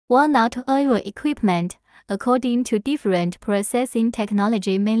Walnut oil equipment, according to different processing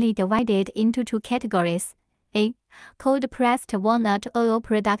technology, mainly divided into two categories. A. Cold-pressed walnut oil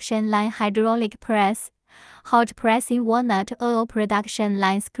production line hydraulic press. Hot pressing walnut oil production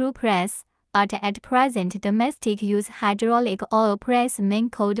line screw press, but at present domestic use hydraulic oil press main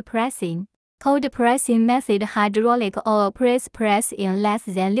cold pressing. Cold pressing method hydraulic oil press in less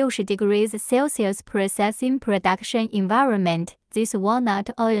than 60 degrees Celsius processing production environment. These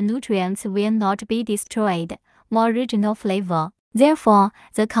walnut oil nutrients will not be destroyed. More regional flavor. Therefore,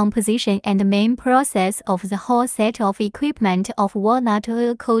 the composition and main process of the whole set of equipment of walnut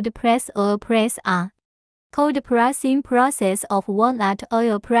oil cold press oil press are cold pressing process of walnut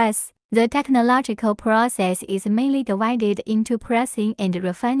oil press. The technological process is mainly divided into pressing and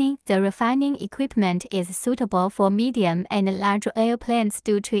refining. The refining equipment is suitable for medium and large oil plants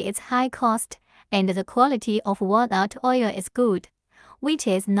due to its high cost, and the quality of walnut oil is good, which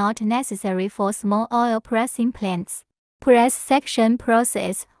is not necessary for small oil pressing plants. Press section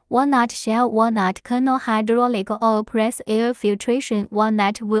process, walnut shell, walnut kernel, hydraulic oil press, air filtration,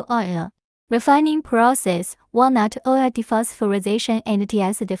 walnut wool oil. Refining process, walnut oil dephosphorylation and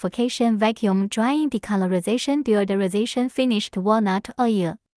deacidification, vacuum drying, decolorization, deodorization, finished walnut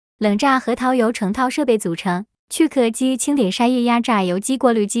oil. 冷榨核桃油成套设备组成：去壳机、清点筛液压榨油机、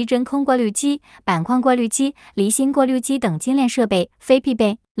过滤机、真空过滤机、板块过滤机、离心过滤机等精炼设备，非必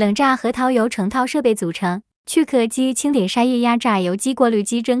备。冷榨核桃油成套设备组成：去壳机、清点筛液压榨油机、过滤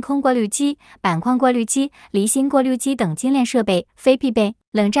机、真空过滤机、板块过滤机、离心过滤机等精炼设备，非必备。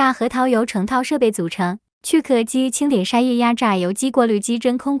冷榨核桃油成套设备组成：去壳机、清点筛液压榨油机、过滤机、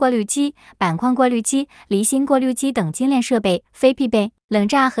真空过滤机、板块过滤机、离心过滤机等精炼设备，非必备。冷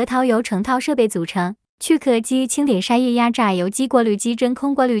榨核桃油成套设备组成：去壳机、清点筛液压榨油机、过滤机、真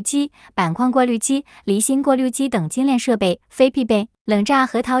空过滤机、板块过滤机、离心过滤机等精炼设备，非必备。冷榨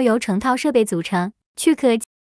核桃油成套设备组成：去壳